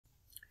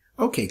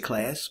Okay,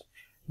 class.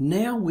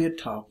 Now we're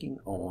talking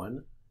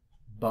on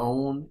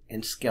bone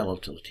and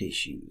skeletal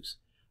tissues.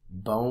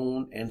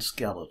 Bone and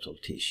skeletal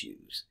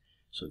tissues.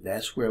 So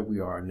that's where we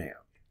are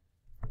now.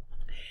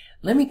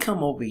 Let me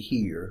come over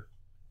here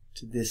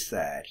to this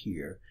side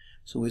here.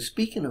 So we're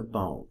speaking of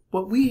bone.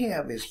 What we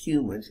have as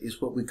humans is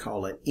what we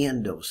call an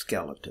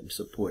endoskeleton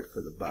support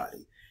for the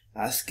body.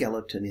 Our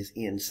skeleton is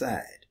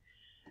inside.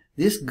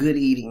 This good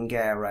eating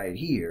guy right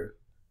here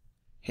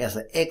has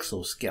an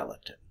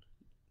exoskeleton.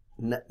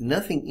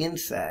 Nothing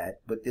inside,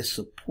 but this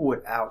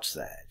support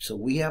outside. So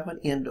we have an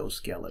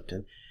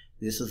endoskeleton.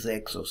 This is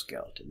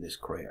exoskeleton, this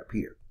crab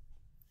here.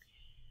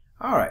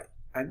 All right,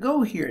 I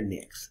go here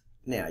next.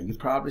 Now, you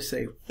probably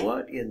say,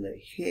 what in the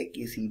heck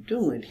is he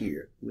doing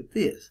here with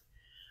this?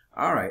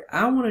 All right,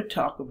 I want to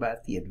talk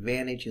about the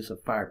advantages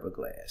of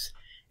fiberglass.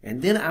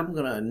 And then I'm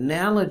going to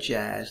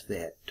analogize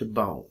that to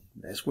bone.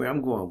 That's where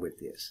I'm going with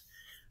this.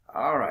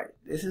 All right,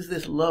 this is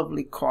this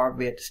lovely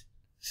Corvette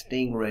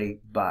Stingray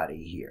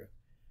body here.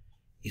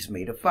 It's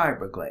made of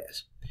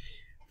fiberglass.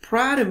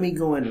 Prior to me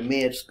going to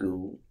med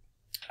school,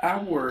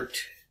 I worked,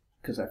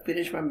 because I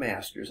finished my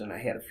master's and I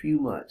had a few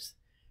months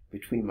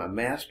between my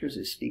master's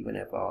at Stephen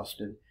F.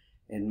 Austin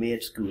and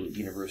med school at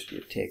University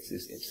of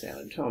Texas at San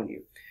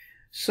Antonio.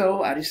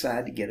 So I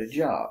decided to get a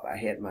job. I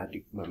had my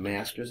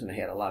master's and I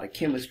had a lot of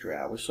chemistry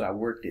hours, so I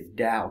worked at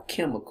Dow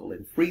Chemical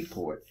in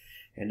Freeport.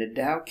 And at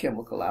Dow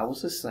Chemical, I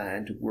was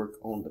assigned to work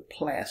on the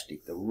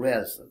plastic, the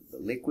resin, the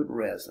liquid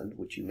resin,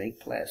 which you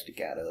make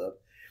plastic out of,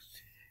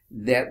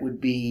 that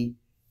would be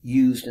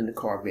used in the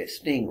Corvette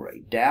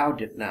Stingray. Dow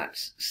did not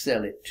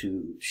sell it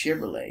to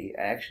Chevrolet.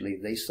 Actually,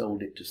 they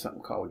sold it to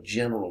something called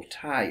General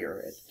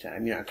Tire at the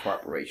time. You know how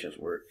corporations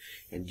work.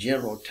 And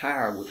General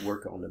Tire would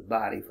work on the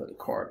body for the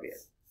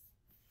Corvette.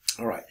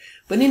 All right.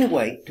 But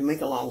anyway, to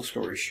make a long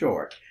story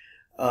short,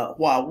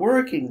 while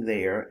working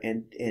there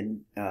and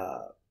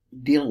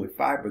dealing with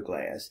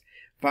fiberglass,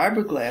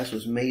 fiberglass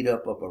was made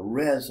up of a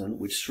resin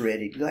with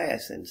shredded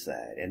glass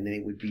inside, and then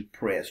it would be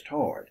pressed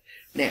hard.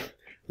 Now,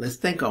 let's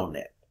think on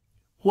that.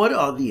 What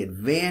are the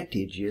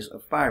advantages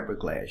of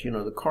fiberglass? You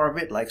know, the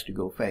Corvette likes to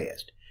go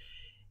fast.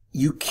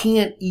 You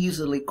can't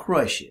easily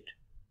crush it.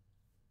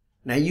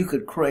 Now, you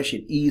could crush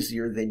it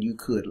easier than you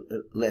could,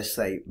 let's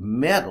say,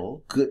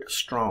 metal, good,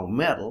 strong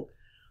metal,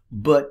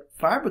 but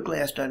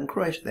fiberglass doesn't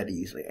crush that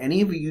easily. And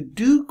if you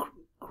do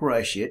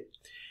crush it,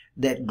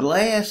 that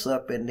glass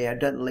up in there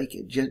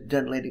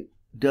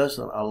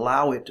doesn't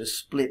allow it to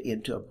split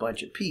into a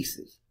bunch of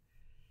pieces.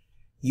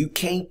 You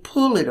can't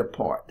pull it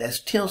apart. That's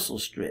tensile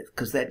strength,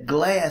 because that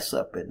glass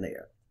up in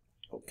there.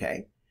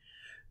 Okay?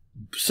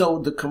 So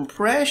the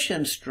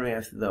compression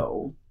strength,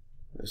 though,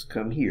 let's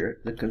come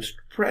here. The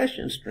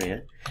compression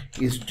strength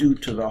is due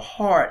to the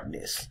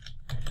hardness.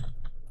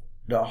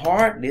 The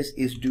hardness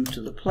is due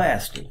to the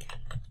plastic.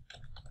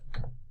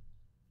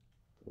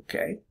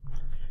 Okay?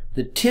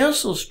 The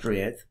tensile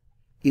strength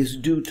is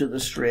due to the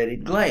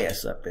shredded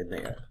glass up in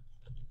there.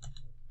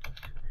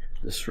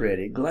 The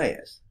shredded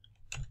glass.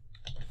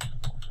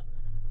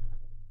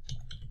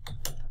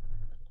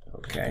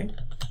 Okay.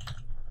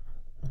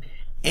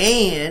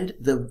 And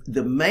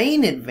the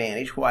main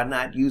advantage why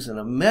not using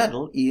a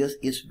metal is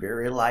it's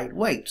very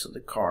lightweight, so the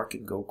car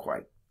can go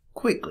quite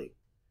quickly.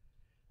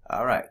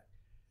 All right.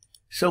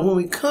 So when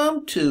we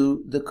come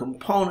to the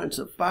components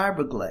of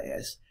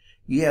fiberglass,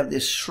 you have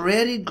this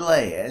shredded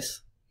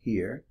glass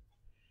here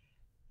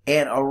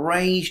and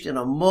arranged in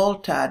a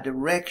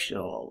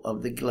multi-directional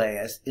of the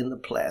glass in the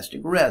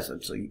plastic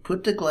resin. So you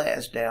put the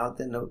glass down,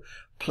 then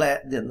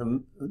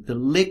the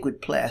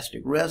liquid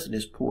plastic resin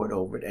is poured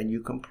over it, and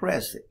you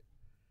compress it.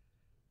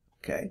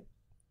 Okay?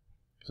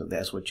 So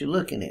that's what you're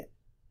looking at.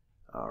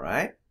 All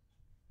right?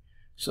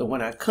 So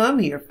when I come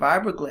here,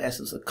 fiberglass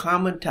is a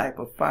common type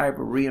of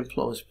fiber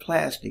reinforced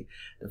plastic.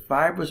 The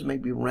fibers may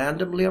be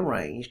randomly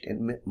arranged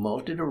in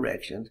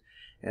multi-directions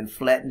and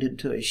flattened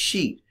into a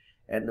sheet.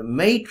 And the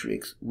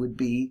matrix would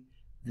be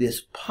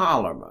this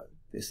polymer,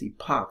 this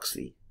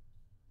epoxy.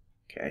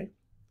 Okay?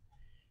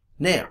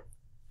 Now,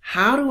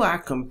 how do I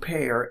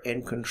compare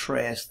and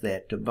contrast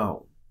that to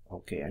bone?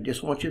 Okay, I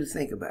just want you to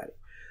think about it.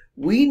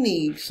 We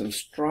need some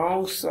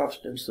strong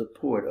substance to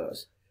support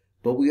us,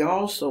 but we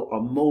also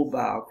are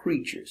mobile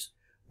creatures.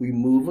 We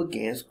move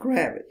against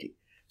gravity.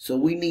 So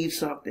we need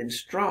something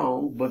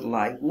strong but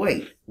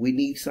lightweight. We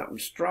need something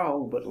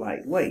strong but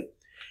lightweight.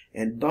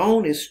 And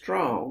bone is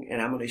strong,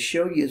 and I'm going to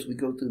show you as we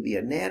go through the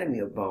anatomy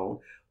of bone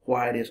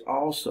why it is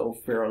also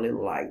fairly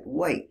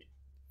lightweight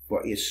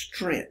for its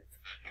strength.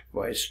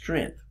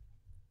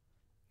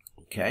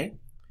 Okay?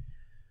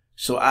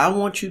 So I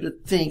want you to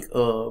think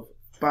of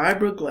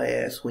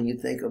fiberglass when you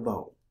think of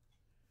bone.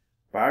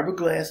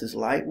 Fiberglass is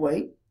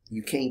lightweight.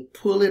 You can't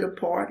pull it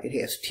apart. It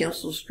has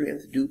tensile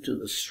strength due to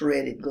the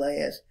shredded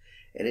glass,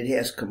 and it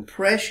has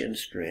compression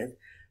strength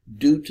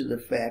due to the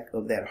fact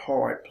of that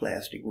hard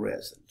plastic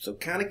resin. So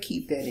kind of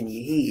keep that in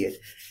your head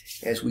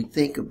as we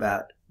think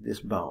about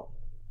this bone.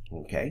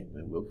 Okay?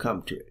 And we'll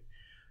come to it.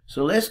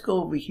 So let's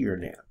go over here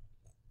now.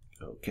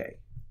 Okay.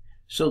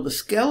 So the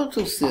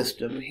skeletal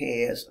system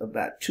has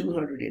about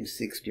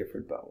 206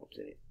 different bones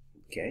in it.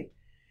 Okay.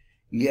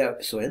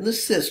 So in the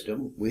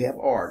system, we have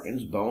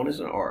organs. Bone is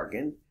an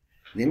organ.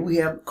 Then we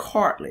have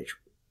cartilage.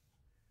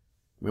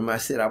 Remember I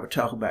said I would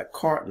talk about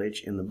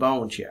cartilage in the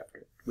bone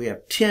chapter. We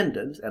have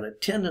tendons, and a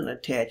tendon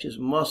attaches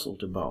muscle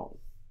to bone.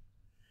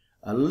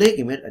 A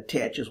ligament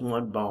attaches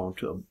one bone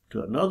to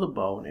another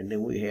bone, and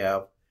then we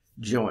have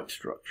joint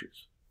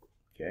structures.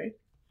 Okay?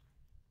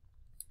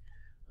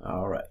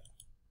 All right.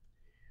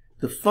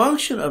 The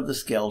function of the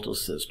skeletal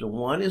system,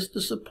 one is to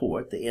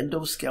support the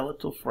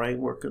endoskeletal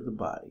framework of the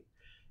body.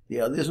 The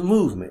other is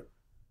movement.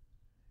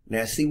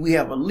 Now see, we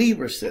have a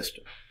lever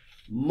system.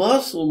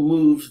 Muscle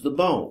moves the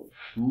bone.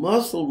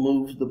 Muscle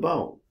moves the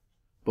bone.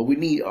 But we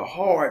need a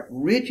hard,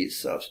 rigid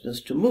substance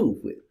to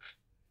move with.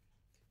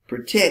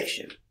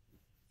 Protection.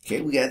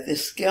 Okay, we got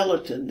this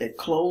skeleton that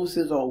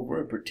closes over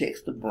and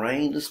protects the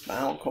brain, the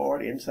spinal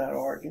cord, inside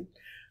organ.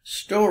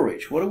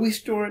 Storage. What are we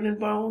storing in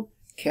bone?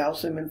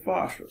 Calcium and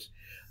phosphorus.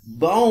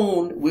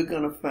 Bone, we're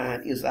going to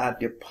find, is our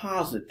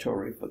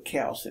depository for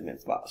calcium and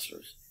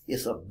phosphorus.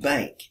 It's a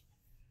bank.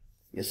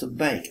 It's a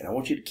bank. And I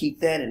want you to keep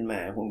that in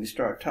mind when we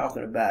start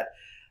talking about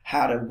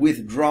how to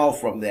withdraw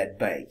from that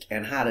bank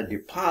and how to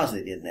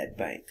deposit in that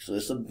bank. So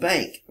it's a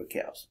bank for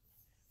calcium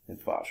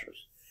and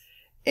phosphorus.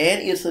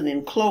 And it's an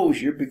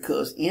enclosure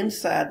because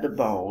inside the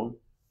bone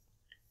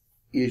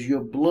is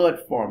your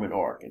blood-forming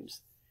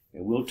organs.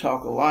 And we'll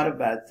talk a lot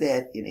about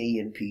that in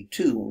A&P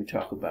 2 when we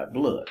talk about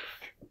blood.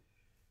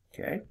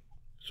 Okay,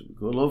 so we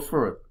go a little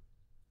further.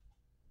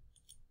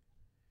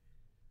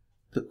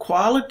 The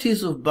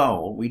qualities of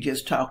bone we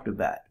just talked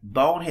about.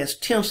 Bone has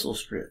tensile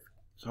strength.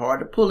 It's hard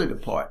to pull it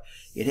apart.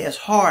 It has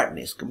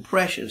hardness,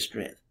 compression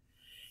strength.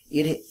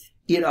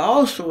 It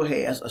also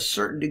has a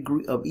certain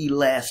degree of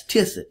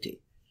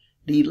elasticity.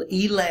 The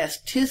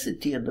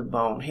elasticity of the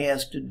bone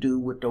has to do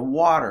with the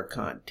water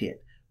content.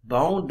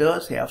 Bone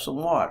does have some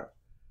water.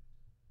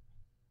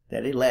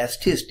 That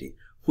elasticity,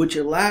 which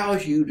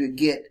allows you to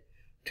get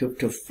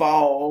to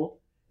fall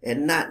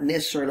and not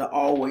necessarily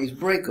always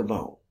break a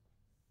bone.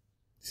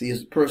 See, as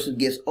the person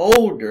gets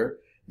older,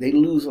 they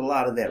lose a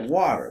lot of that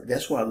water.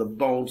 That's why the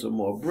bones are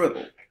more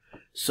brittle.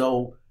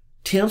 So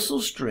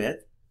tensile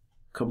strength,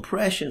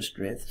 compression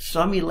strength,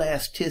 some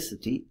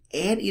elasticity,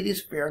 and it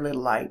is fairly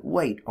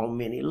lightweight on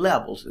many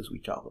levels as we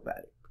talk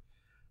about it.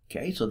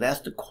 Okay, so that's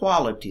the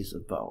qualities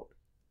of bone.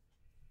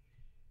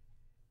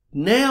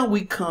 Now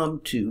we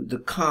come to the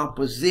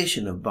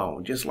composition of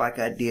bone, just like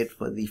I did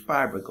for the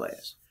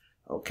fiberglass.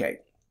 Okay,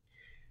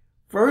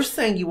 first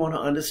thing you want to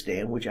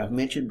understand, which I've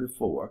mentioned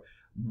before,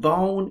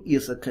 bone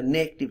is a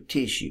connective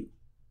tissue.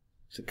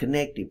 It's a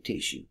connective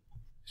tissue.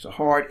 It's a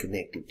hard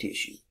connective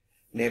tissue.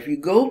 Now, if you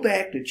go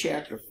back to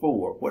chapter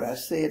 4, what I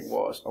said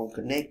was on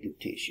connective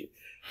tissue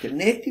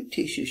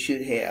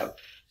should have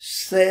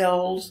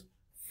cells,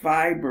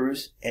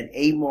 fibers, and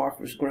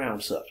amorphous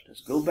ground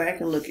substance. Go back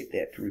and look at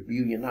that to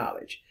review your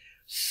knowledge.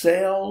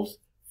 Cells,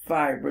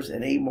 fibers,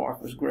 and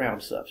amorphous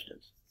ground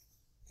substance.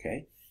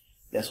 Okay?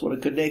 That's what a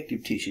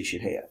connective tissue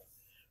should have.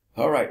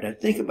 All right, now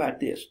think about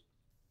this.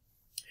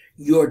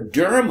 Your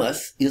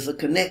dermis is a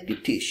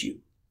connective tissue.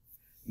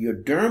 Your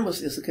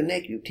dermis is a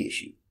connective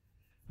tissue.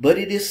 But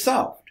it is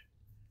soft.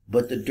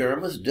 But the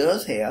dermis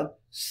does have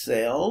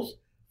cells,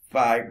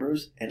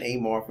 fibers, and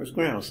amorphous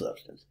ground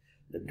substance.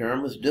 The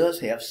dermis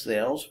does have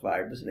cells,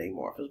 fibers, and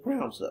amorphous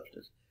ground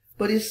substance.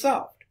 But it's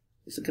soft.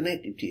 It's a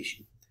connective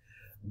tissue.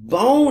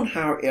 Bone,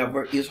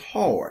 however, is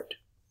hard.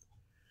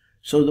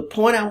 So the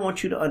point I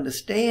want you to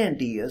understand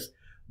is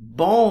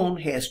bone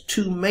has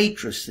two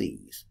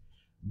matrices.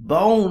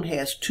 Bone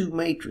has two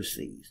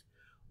matrices.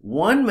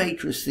 One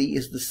matrice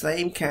is the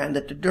same kind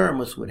that the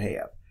dermis would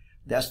have.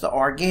 That's the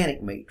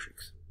organic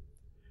matrix.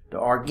 The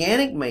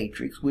organic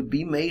matrix would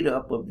be made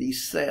up of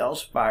these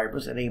cells,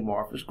 fibers, and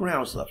amorphous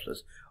ground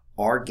substance.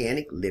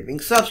 Organic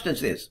living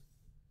substances.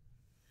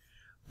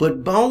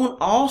 But bone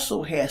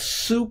also has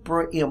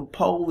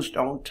superimposed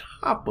on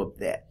top of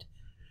that.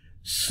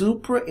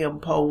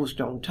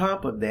 Superimposed on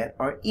top of that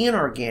are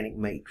inorganic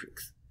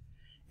matrix.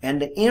 And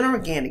the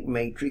inorganic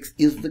matrix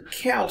is the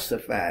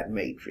calcified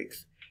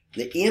matrix.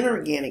 The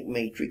inorganic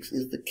matrix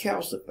is the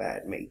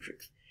calcified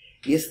matrix.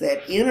 It's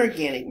that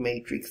inorganic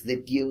matrix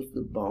that gives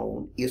the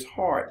bone its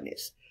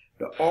hardness.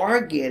 The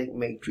organic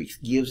matrix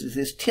gives it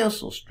its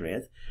tensile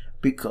strength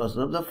because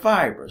of the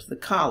fibers, the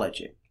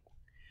collagen.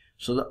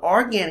 So the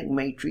organic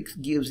matrix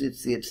gives it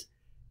its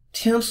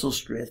tensile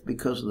strength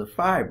because of the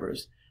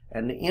fibers,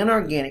 and the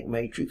inorganic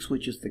matrix,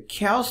 which is the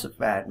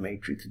calcified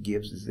matrix,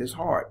 gives it its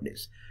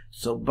hardness.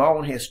 So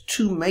bone has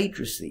two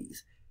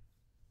matrices.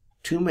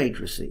 Two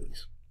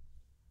matrices.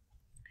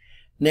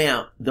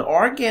 Now, the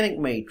organic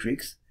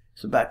matrix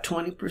is about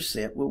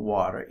 20% with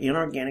water.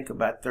 Inorganic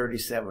about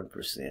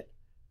 37%.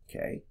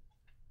 Okay,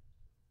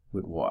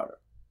 with water.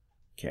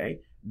 Okay,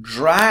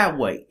 dry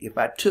weight. If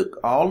I took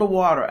all the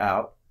water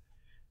out,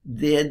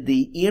 then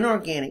the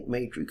inorganic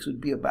matrix would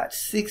be about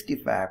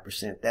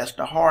 65%. That's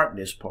the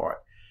hardness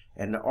part.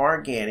 And the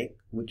organic,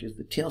 which is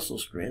the tensile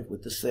strength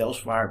with the cells,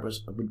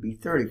 fibers, would be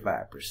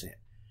 35%.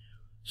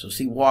 So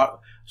see water.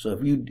 So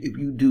if you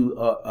do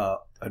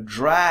a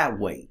dry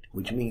weight,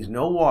 which means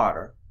no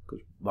water,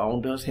 because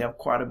bone does have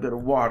quite a bit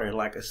of water, and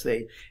like I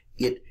say,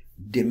 it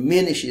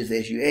diminishes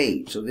as you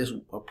age. So this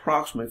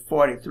approximately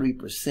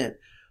 43%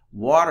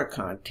 water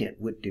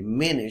content would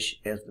diminish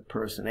as the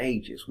person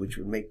ages, which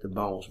would make the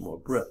bones more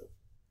brittle.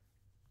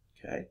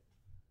 Okay.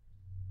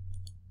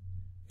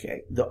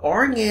 Okay. The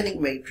organic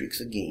matrix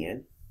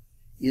again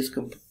is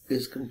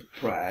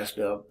comprised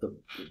of the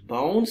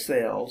bone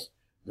cells,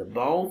 the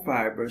bone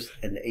fibers,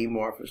 and the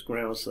amorphous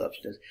ground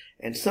substance,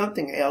 and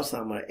something else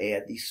I'm going to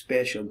add, these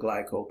special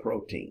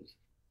glycoproteins.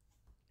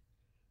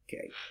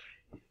 Okay.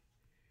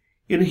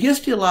 In a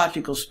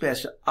histological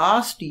special,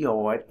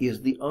 osteoid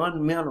is the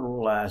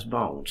unmineralized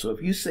bone. So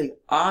if you say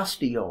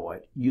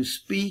osteoid, you're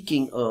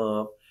speaking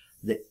of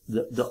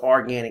the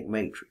organic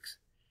matrix.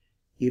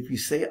 If you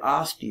say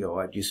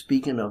osteoid, you're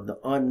speaking of the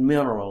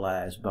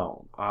unmineralized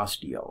bone,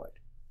 osteoid.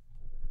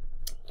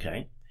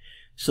 Okay?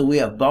 So we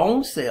have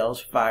bone cells,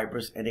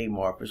 fibers, and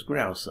amorphous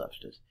ground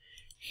substance.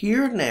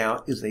 Here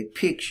now is a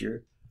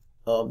picture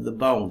of the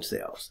bone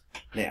cells.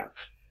 Now,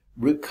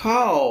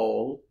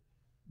 recall,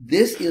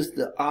 this is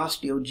the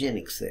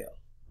osteogenic cell,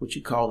 which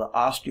you call the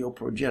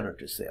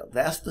osteoprogenitor cell.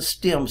 That's the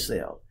stem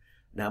cell.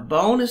 Now,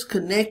 bone is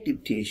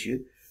connective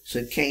tissue, so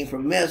it came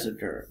from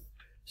mesoderm.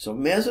 So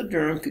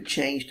mesoderm could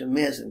change to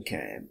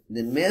mesenchyme.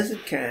 Then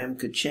mesenchyme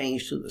could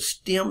change to the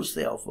stem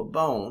cell for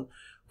bone,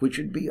 which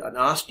would be an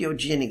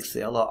osteogenic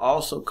cell, or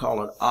also called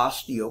an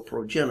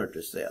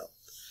osteoprogenitor cell.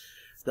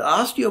 The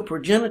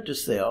osteoprogenitor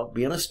cell,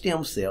 being a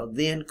stem cell,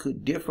 then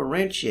could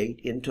differentiate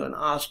into an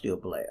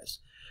osteoblast.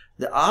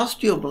 The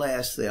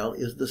osteoblast cell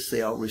is the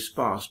cell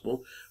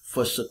responsible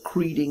for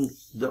secreting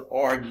the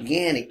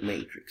organic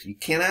matrix. You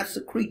cannot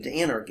secrete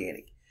the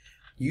inorganic.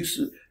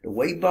 The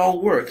way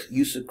bone works,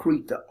 you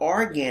secrete the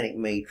organic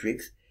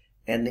matrix,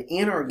 and the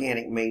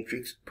inorganic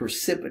matrix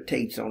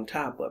precipitates on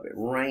top of it,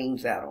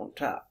 rains out on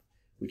top,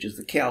 which is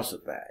the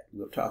calcified.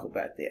 We'll talk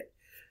about that.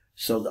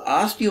 So the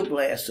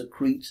osteoblast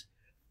secretes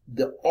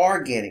the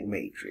organic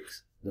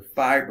matrix, the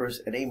fibers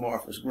and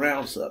amorphous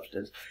ground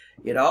substance.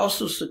 It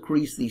also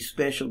secretes these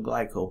special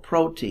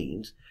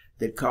glycoproteins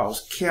that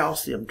cause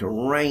calcium to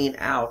rain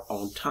out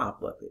on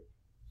top of it.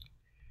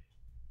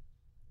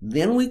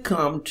 Then we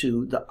come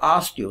to the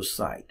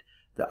osteocyte.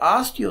 The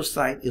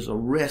osteocyte is a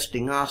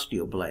resting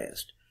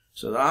osteoblast.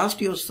 So the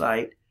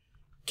osteocyte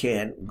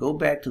can go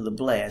back to the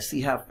blast.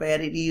 See how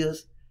fat it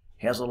is?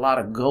 Has a lot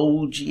of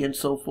Golgi and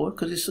so forth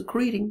because it's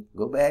secreting.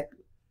 Go back,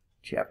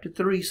 chapter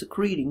 3,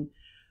 secreting.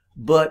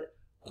 But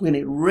when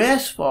it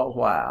rests for a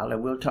while,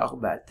 and we'll talk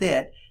about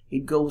that,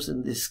 it goes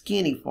in this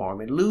skinny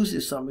form. It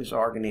loses some of its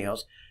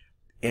organelles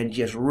and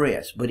just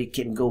rests. But it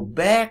can go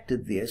back to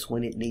this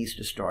when it needs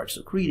to start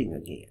secreting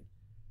again.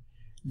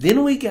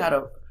 Then we've got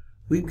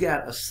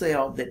a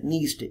cell that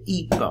needs to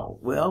eat bone.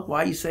 Well,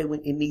 why you say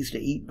it needs to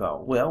eat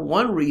bone? Well,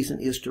 one reason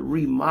is to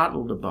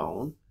remodel the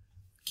bone,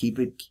 keep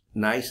it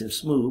nice and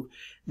smooth.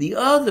 The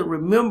other,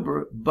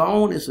 remember,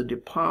 bone is a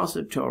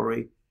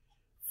depository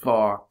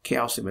for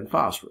calcium and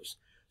phosphorus.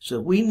 So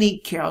if we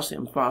need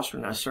calcium and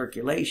phosphorus in our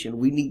circulation,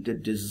 we need to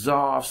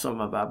dissolve some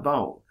of our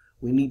bone.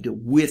 We need to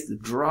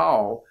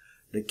withdraw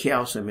the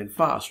calcium and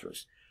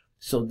phosphorus.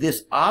 So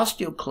this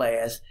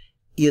osteoclast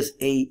is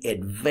a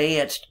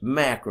advanced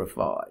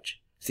macrophage.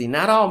 See,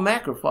 not all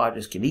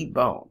macrophages can eat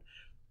bone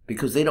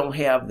because they don't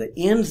have the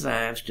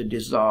enzymes to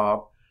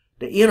dissolve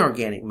the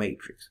inorganic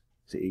matrix.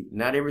 See,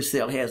 not every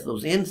cell has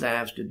those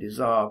enzymes to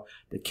dissolve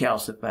the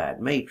calcified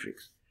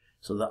matrix.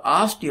 So the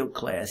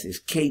osteoclast is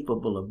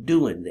capable of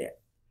doing that.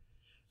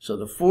 So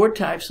the 4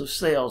 types of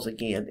cells,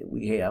 again, that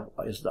we have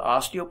is the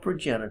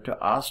osteoprogenitor,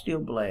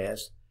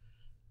 osteoblast,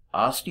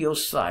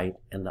 osteocyte,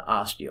 and the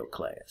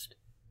osteoclast.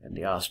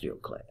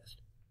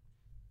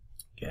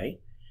 Okay?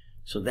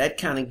 So that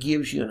kind of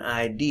gives you an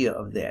idea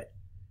of that.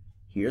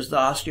 Here's the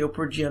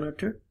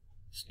osteoprogenitor,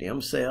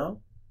 stem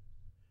cell,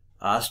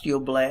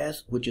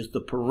 osteoblast, which is the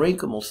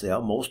parenchymal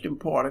cell, most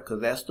important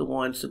because that's the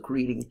one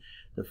secreting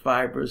the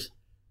fibers,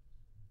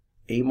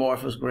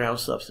 amorphous ground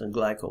substance, and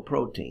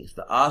glycoproteins.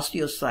 The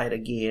osteocyte,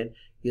 again,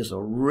 is a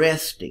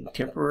resting,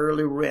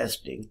 temporarily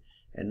resting,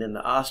 and then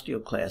the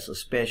osteoclast, a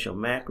special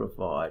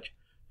macrophage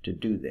to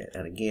do that.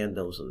 And again,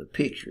 those are the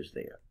pictures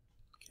there.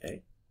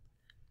 Okay.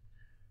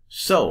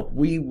 So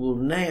we will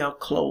now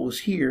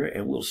close here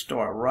and we'll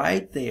start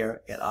right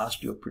there at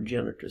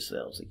osteoprogenitor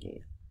cells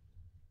again.